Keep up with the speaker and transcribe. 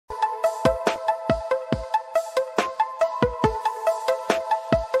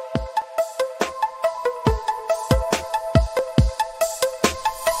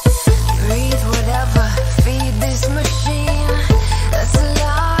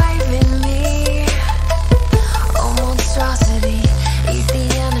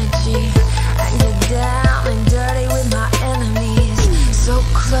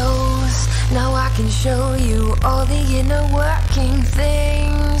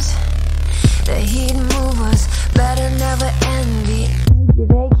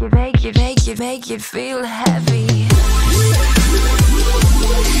make it feel heavy.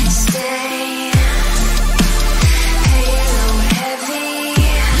 Stay halo heavy.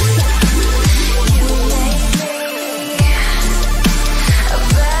 You make me a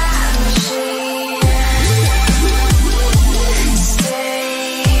bad machine.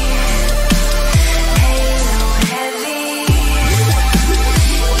 Stay halo heavy.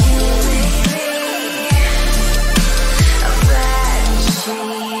 You make me a bad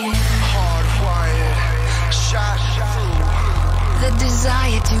machine. The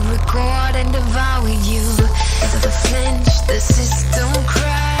desire to record and devour you. The flinch, the system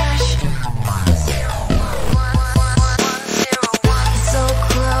crash. So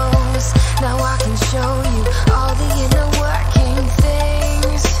close, now I can show you all the inner working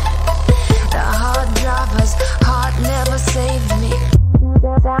things. The hard drivers, heart never saved me.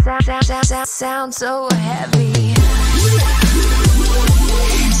 Sound so heavy.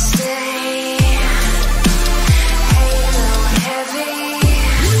 Stay heavy.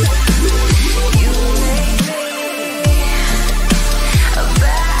 You make me a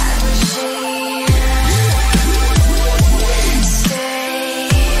bad machine. Stay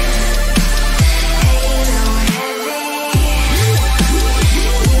halo heavy.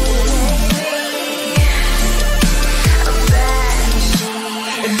 You make me a bad machine.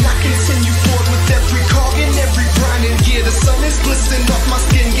 And I continue forward with every cog and every grinding gear. The sun is glistening off my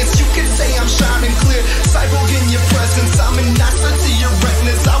skin. Yes, you can say I'm shining clear. Cyborg in your presence, I'm an asset to your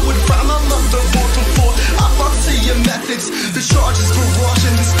retinas. I would find my motherboard before I fall to your methods. The charges barrage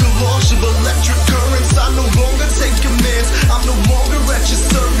in this collage of electric currents. I no longer take commands, I'm no longer at your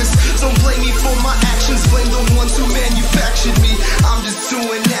service. Don't blame me for my actions, blame the ones who manufactured me. I'm just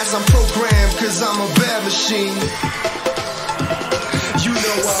doing as I'm programmed, cause I'm a bad machine. You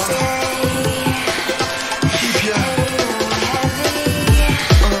know keep ya.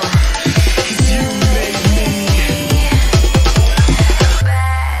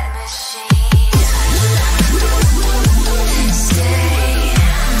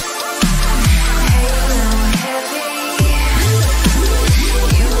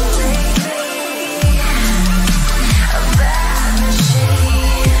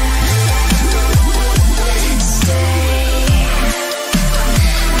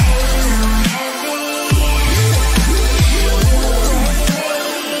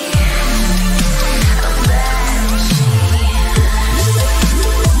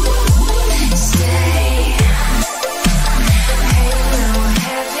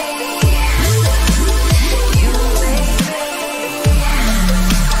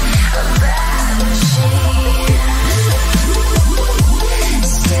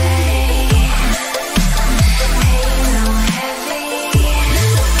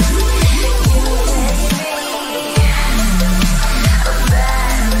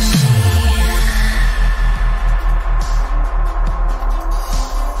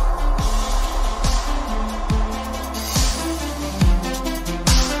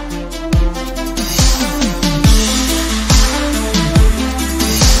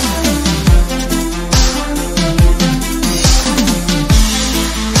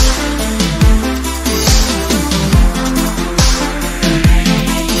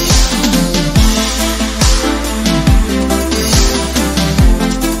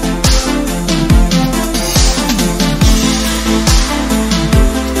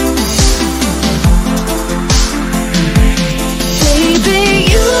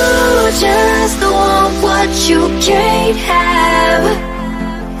 You can't have.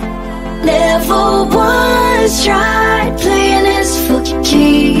 Never once tried playing his for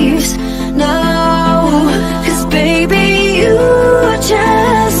keeps. No, cause baby, you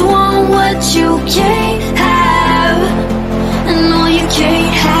just want what you can't have. And no, you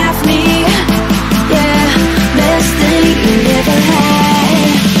can't have me. Yeah, best thing you ever had.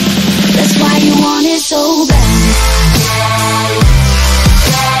 That's why you want it so bad.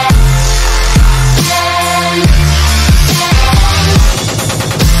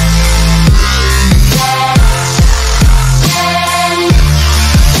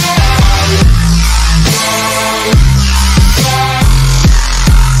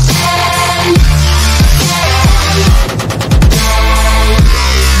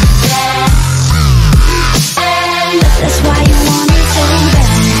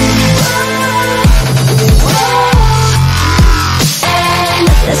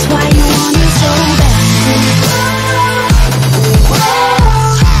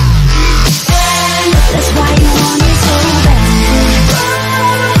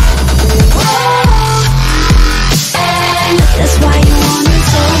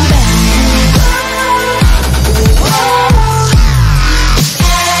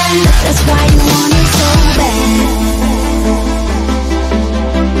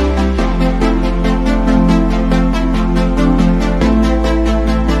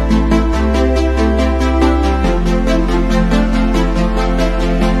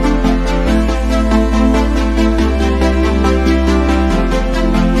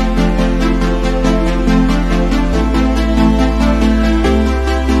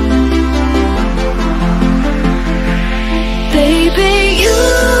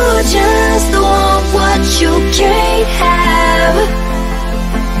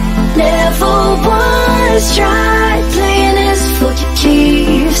 Just try